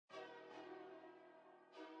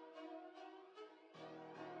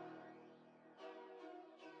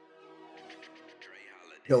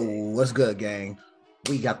Yo, what's good, gang?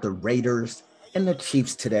 We got the Raiders and the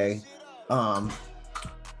Chiefs today.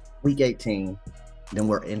 Week 18. Then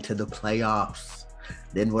we're into the playoffs.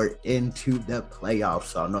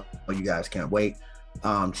 So I know you guys can't wait.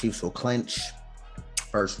 Chiefs will clinch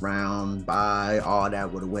first round bye, all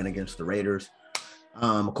that with a win against the Raiders.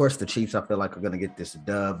 Of course, the Chiefs, I feel like, are gonna get this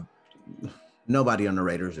dub. Nobody on the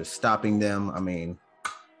Raiders is stopping them. I mean,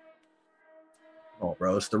 oh,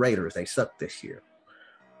 bro, it's the Raiders. They suck this year.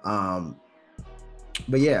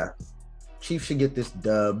 But yeah, Chiefs should get this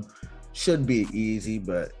dub. Should be easy,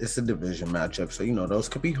 but it's a division matchup, so those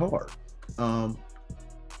could be hard.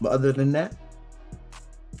 But other than that,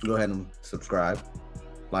 go ahead and subscribe,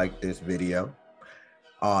 like this video,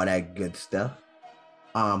 all that good stuff.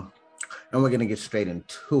 And we're gonna get straight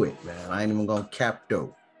into it, man. I ain't even gonna cap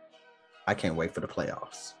though. I can't wait for the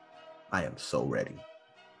playoffs. I am so ready.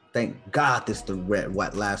 Thank God this is the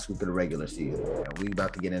last week of the regular season. And we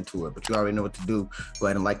about to get into it, but you already know what to do. Go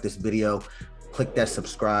ahead and like this video, click that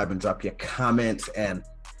subscribe, and drop your comments. And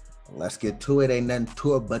let's get to it. Ain't nothing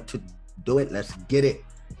to it but to do it. Let's get it.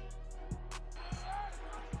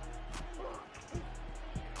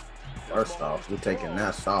 First off, we're taking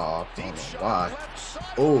that off. I don't know why.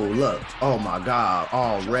 Oh, look. Oh my God.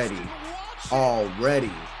 Already. Oh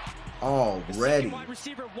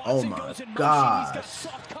my gosh.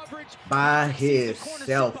 By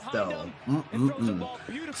himself, though.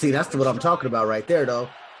 See, that's what I'm talking about right there, though.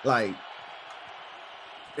 Like,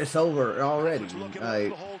 it's over already.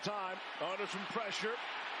 Like,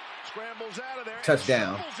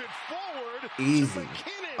 touchdown. Easy.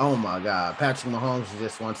 Oh my God. Patrick Mahomes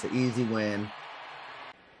just wants an easy win.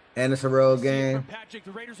 And it's a road game. Patrick,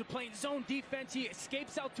 the Raiders are playing zone defense. He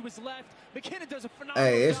escapes out to his left. McKinnon does a phenomenal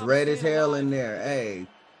Hey, it's red as hell in there. Hey,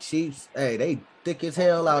 Chiefs, hey, they thick as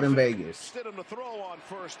hell out in Vegas. Stidham to throw on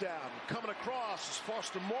first down. Coming across is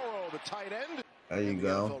Foster Morrow, the tight end. There you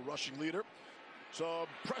go. Rushing leader. So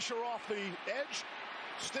pressure off the edge.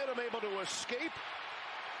 Stidham able to escape.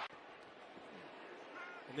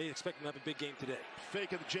 And they expect him to have a big game today.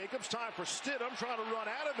 Fake of the Jacobs. Time for Stidham trying to run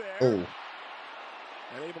out of there. Oh.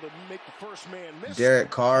 And able to make the first man miss. Derek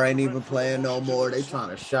Carr ain't even playing no more. They trying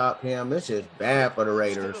to shop him. This is bad for the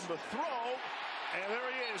Raiders.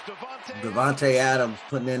 Devontae Adams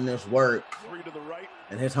putting in this work.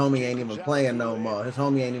 And his homie ain't even playing no more. His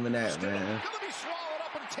homie ain't even that, man.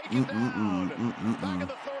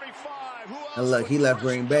 And look, he left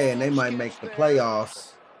Green Bay, and they might make the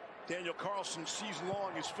playoffs. Daniel Carlson's season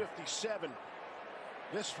long is 57.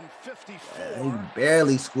 This from 54. He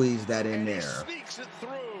barely squeezed that in there. Sneaks it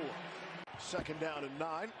through. Second down and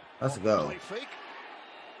 9. Let's go. Fake.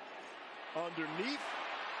 Underneath.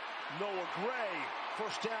 Noah Gray.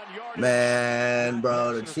 First down yard. Man,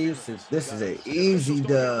 bro, the Chiefs this is an easy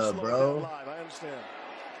dub, bro. I understand.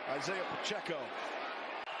 Isaiah Pacheco.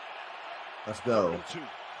 Let's go.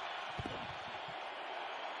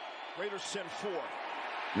 Raiders send 4.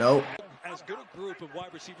 Nope. As good a group of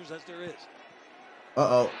wide receivers as there is.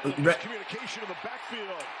 Communication in the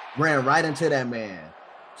backfield. Ran right into that man.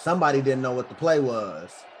 Somebody didn't know what the play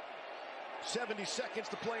was. 70 seconds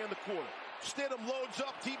to play in the quarter. Stidham loads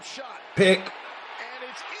up, deep shot. Pick. And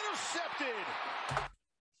it's intercepted.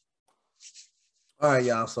 All right,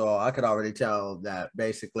 y'all. So I could already tell that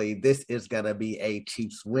basically this is gonna be a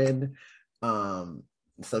Chiefs win.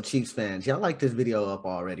 So Chiefs fans, y'all like this video up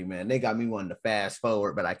already, man. They got me wanting to fast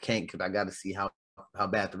forward, but I can't because I got to see how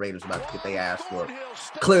bad the Raiders are about to get their ass for.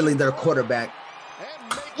 Clearly, their quarterback.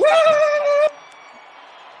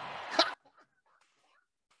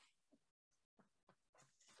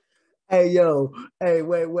 Hey, yo. Hey,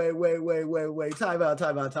 wait. Time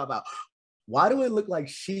out. Why do it look like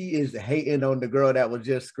she is hating on the girl that was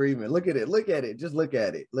just screaming? Look at it. Just look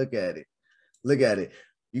at it.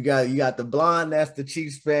 You got the blonde, that's the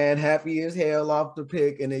Chiefs fan, happy as hell off the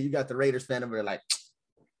pick, and then you got the Raiders fan over there like,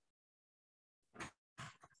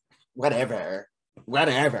 whatever.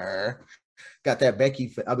 Got that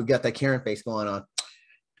got that Karen face going on.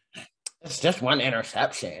 It's just one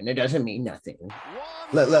interception. It doesn't mean nothing.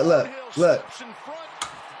 Look. And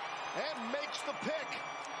makes the pick.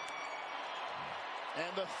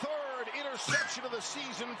 And the third interception of the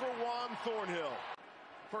season for Juan Thornhill.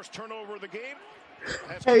 First turnover of the game.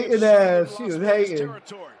 Hating ass. She was hating.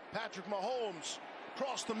 Patrick Mahomes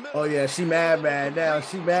across the middle. Oh yeah, she mad now.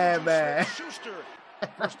 She mad. Schuster.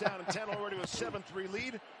 First down and 10 already with 7-3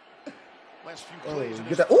 lead. Last few plays in get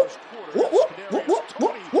this that. first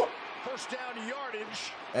quarter. First down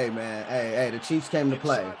yardage. Hey man, hey, the Chiefs came to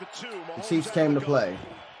play. The Chiefs came to play.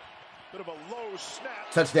 Bit of a low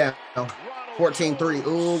snap. Touchdown. 14-3.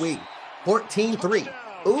 Ooh wee. 14-3.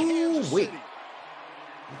 Ooh wee.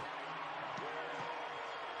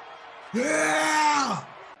 Yeah!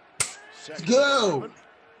 Let's go!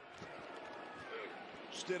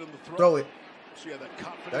 Throw it.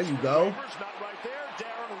 There you go. Not right there.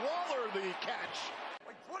 Darren Waller the catch.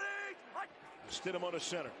 Stidham on the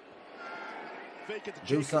center. Fake it to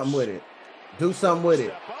Do Cheifs. something with it. Do something with it.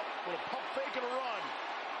 Step up, little pump fake and a run.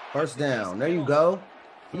 First down. There you go.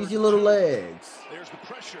 Use your little legs. There's the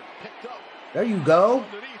pressure picked up. There you go.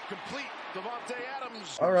 Underneath, complete. Devontae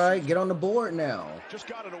Adams. All right, get on the board now. Just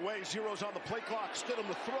got it away. Zero's on the play clock. Stidham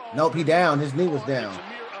the throw. Nope, he down. His knee was down.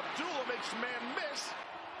 Samir Abdullah makes the man miss.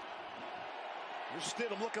 Here's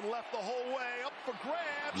Stidham looking left the whole way. Up for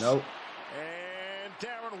grabs. Nope. And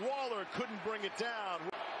Darren Waller couldn't bring it down.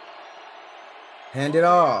 Hand it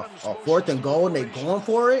off. Oh, 4th and goal, and they going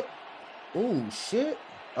for it? Ooh, shit.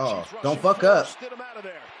 Oh, don't fuck up. Stidham out of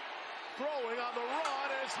there. Throwing on the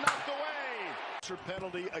run, and it's knocked away.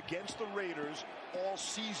 Penalty against the Raiders all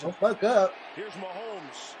season. Don't fuck up. Here's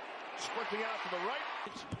Mahomes sprinting out to the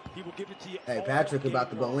right. He will give it to you. Hey, Patrick about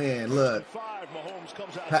to go in. Look. Mahomes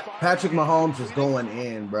comes out Patrick Mahomes is going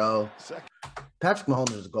in, bro. Patrick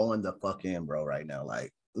Mahomes is going the fuck in, bro, right now.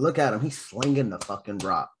 Like, look at him. He's slinging the fucking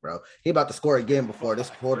rock, bro. He about to score again before this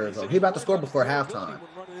quarter is over. He about to score before halftime.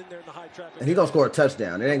 And he going to score a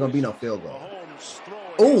touchdown. It ain't going to be no field goal.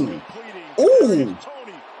 Ooh. Ooh.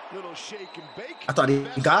 Little shake and bake. I thought he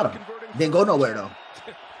got him. Didn't go nowhere, though.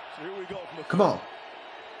 Here we go. Come on.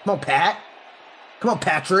 Come on, Pat. Come on,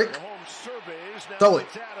 Patrick. Throw it.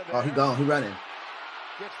 Oh, he gone. He running.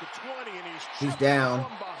 He's down.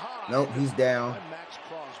 Nope, he's down.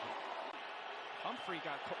 Humphrey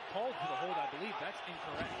got called for the hold, I believe. That's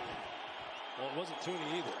incorrect. Well, it wasn't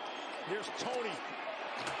Tooney either. Here's Tony.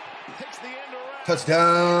 Takes the end around.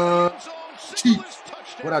 Touchdown. Cheifs.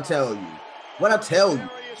 What I tell you? What I tell you?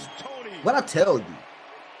 What I tell you?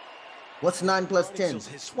 What's 9 plus 10?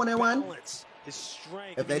 21?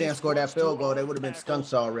 If they didn't score that field goal, they would have been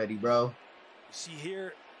skunks already, bro. See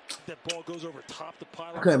here, that ball goes over top the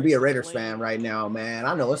pile. I couldn't be a Raiders fan right now, man.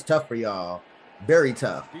 I know it's tough for y'all. Very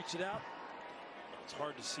tough. Reach it out. It's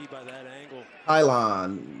hard to see by that angle.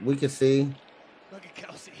 Pylon, we can see. Look at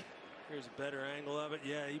Kelsey. Here's a better angle of it.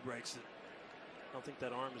 Yeah, he breaks it. I don't think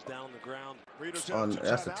that arm is down on the ground.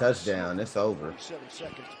 That's a touchdown. It's over.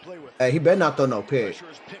 Hey, he better not throw no pick.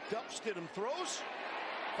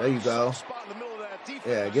 There you go.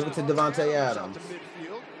 Yeah, give it to Devontae Adams.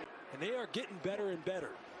 And they are getting better and better.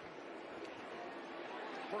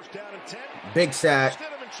 First down and 10. Big sack.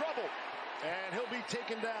 Stidham in trouble, and he'll be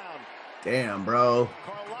taken down. Damn, bro.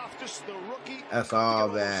 Karlaftis, the rookie. That's all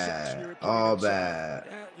bad. All bad.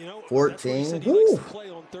 Yeah, you know, 14. Woo.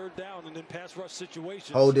 Play on 3rd down and then pass rush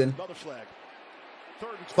situations. Holding. Another flag.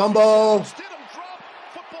 Fumble. Stidham drop.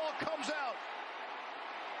 Football comes out.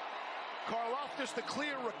 Karlaftis the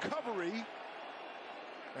clear recovery.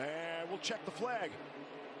 And we'll check the flag.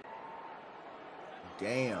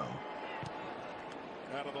 Damn.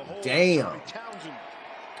 Out of the hole. Damn.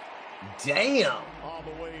 Damn. All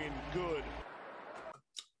the way in good.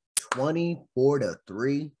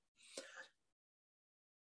 24-3.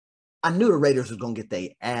 I knew the Raiders was gonna get their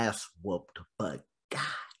ass whooped, but god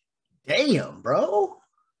damn, bro.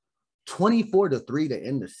 24-3 to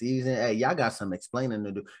end the season. Hey, y'all got some explaining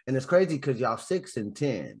to do. And it's crazy because y'all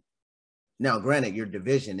 6-10. Now, granted, your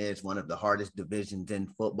division is one of the hardest divisions in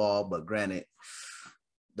football, but granted,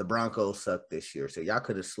 the Broncos suck this year. So y'all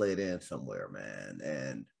could have slid in somewhere, man.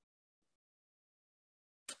 And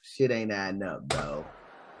shit ain't adding up, though.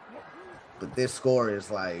 But this score is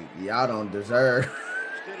like, y'all don't deserve.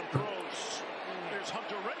 There's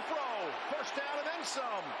Hunter Renfrow. First down and then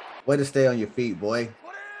some. Way to stay on your feet, boy.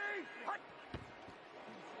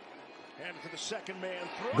 And to the second man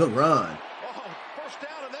throw. Good run. Oh, first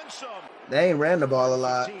down and then some. They ain't ran the ball a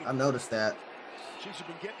lot. I noticed that. Chiefs have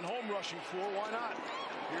been getting home rushing for. Why not?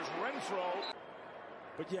 Here's Renfrow.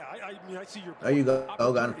 But yeah, I mean, I see your point. There you go.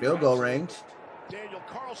 Oh, got a field goal range. Daniel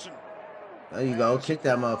Carlson. There you go. Kick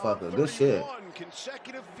that motherfucker. Good shit.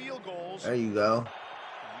 Consecutive field goals. There you go.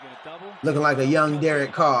 Looking like a young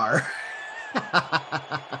Derek Carr. Max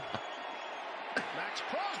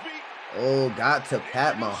Crosby. Oh, got to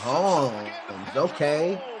Pat Mahomes.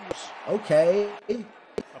 Okay. Okay. A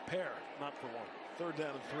pair, not for one. 3rd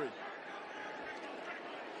down and 3.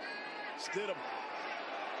 Stidham.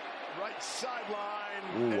 Right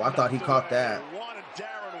sideline. Ooh, I thought he caught that.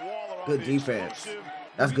 Good defense.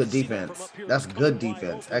 That's good defense. That's good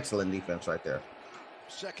defense. Excellent defense right there.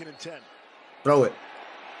 2nd and 10. Throw it.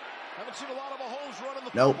 Haven't seen a lot of Mahomes running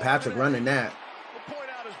the No, Patrick running that. We'll point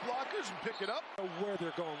out his blockers and pick it up. Where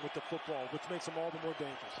they're going with the football, which makes them all the more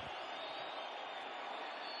dangerous.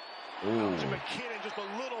 Ooh. McKinnon just a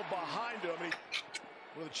little behind him.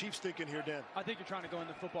 What are the Chiefs thinking here, Dan? I think you're trying to go in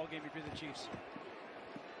the football game if you're the Chiefs.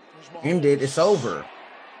 Ended. It's over.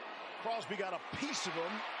 Crosby got a piece of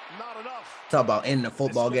him. Not enough. Talk about ending the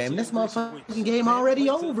football game. This motherfucking game already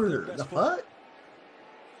over. The fuck?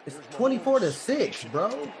 It's 24-6, bro.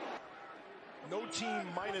 No team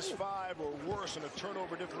 -5 or worse in a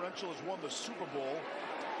turnover differential has won the Super Bowl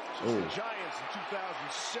since the Giants in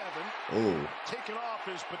 2007. Taking off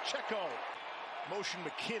is Pacheco. Motion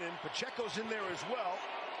McKinnon. Pacheco's in there as well.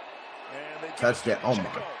 And they touchdown. Oh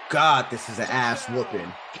my God, this is an ass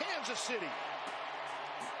whooping. Kansas City.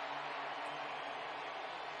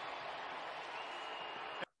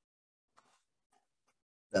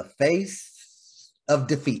 The face of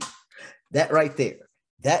defeat. That right there.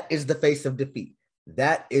 That is the face of defeat.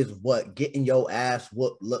 That is what getting your ass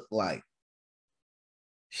whooped look like.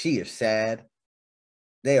 She is sad.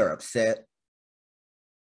 They are upset.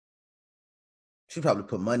 She probably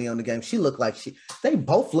put money on the game. She looked like they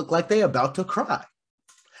both look like they're about to cry.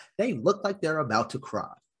 They look like they're about to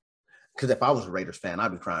cry. Because if I was a Raiders fan,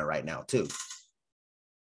 I'd be crying right now too.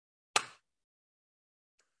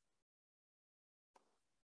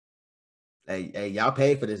 Hey, y'all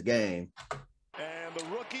paid for this game. And the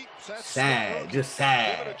rookie, sad, just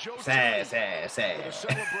sad, sad.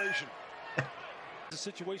 Celebration. A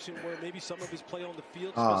situation where maybe some of his play on the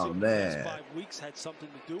field, oh man, the last 5 weeks had something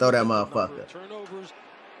to do throw with that motherfucker. Turnovers,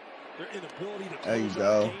 their inability to there you close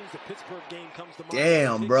go. games. The Pittsburgh game comes to mind.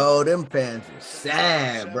 Damn, bro, them fans are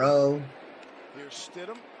sad, bro. Here's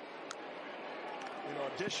Stidham. In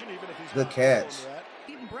audition, even if he's good catch.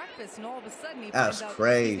 Eating breakfast, and all of a sudden he That's finds out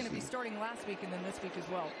crazy. he's going to be starting last week and then this week as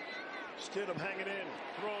well. Stidham hanging in,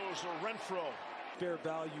 throws a Renfro. Fair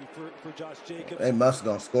value for Josh Jacobs. They must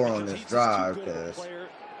gonna score on this drive because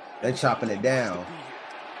they chopping it down.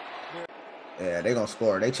 Yeah, they gonna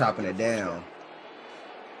score. They chopping it down.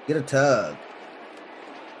 Get a tug.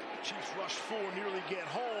 Chiefs rush 4, nearly get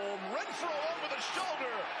home. Renfro over the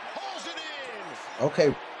shoulder, hauls it in.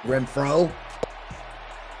 Okay, Renfro.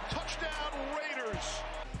 Touchdown Raiders.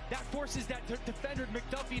 That forces that defender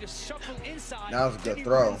McDuffie to shuffle inside. That was a good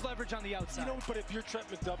throw. Leverage on the outside. You know, but if you're Trent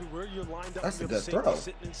McDuffie, where you're lined up, That's a and good safety throw.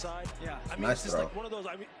 sitting inside. Yeah, I mean, nice it's just throw. like one of those.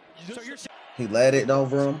 I mean, so you're He led it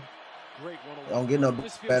over him. great one-on-one. Don't get no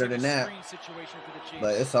this feels better like than a that. screen situation for the Chiefs.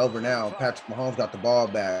 But it's over now. Patrick Mahomes got the ball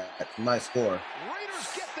back. Nice score.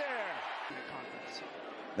 Raiders get there.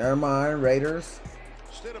 Never mind, Raiders.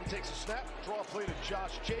 Stidham takes a snap, draw play to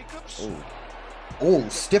Josh Jacobs. Oh,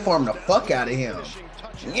 stiff arm the fuck out of him.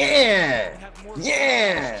 Yeah.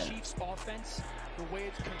 Yeah. Chiefs offense, the way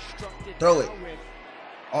it's constructed. Throw it. With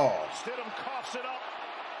Oh, Stidham coughs it up.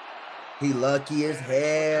 he lucky as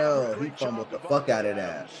hell. He fumbled the fuck out of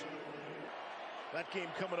that. That game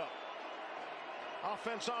coming up.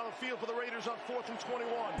 Offense on the field for the Raiders on 4th and 21.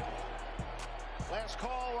 Last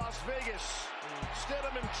call, Las Vegas.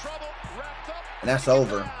 Stidham in trouble, wrapped up. And that's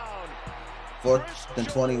over. 4th and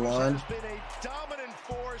 21. Has been a dominant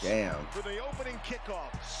force Damn. for the opening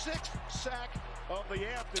kickoff. 6th sack of the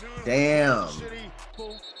afternoon. Damn.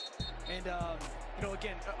 and you know,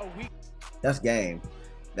 again, a week. That's game.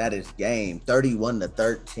 That is game.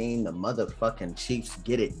 31-13. The motherfucking Chiefs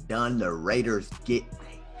get it done. The Raiders get.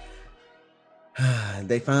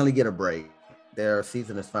 They finally get a break. Their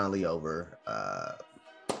season is finally over.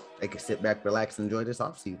 They can sit back, relax, and enjoy this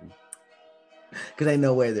offseason. Because they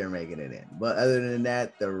know where they're making it in. But other than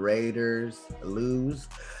that, the Raiders lose.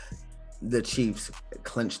 The Chiefs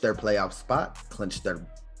clinch their playoff spot, clinch their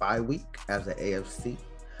bye week as an AFC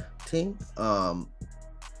team.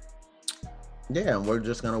 Yeah, and we're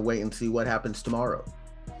just going to wait and see what happens tomorrow.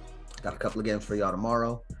 Got a couple of games for y'all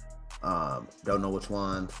tomorrow. Don't know which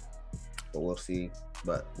ones, but we'll see.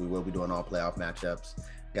 But we will be doing all playoff matchups.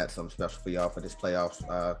 Got something special for y'all for this playoffs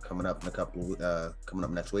coming up in a couple coming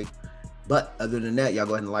up next week. But other than that, y'all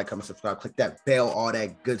go ahead and like, comment, subscribe, click that bell, all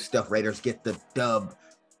that good stuff. Raiders get the dub.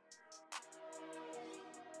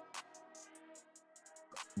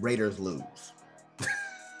 Raiders lose.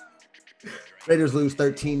 Raiders lose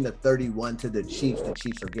 13-31 to the Chiefs. The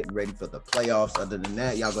Chiefs are getting ready for the playoffs. Other than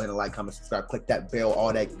that, y'all go ahead and like, comment, subscribe, click that bell,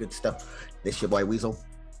 all that good stuff. This your boy Weasel.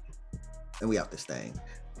 And we out this thing.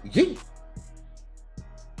 Yeet.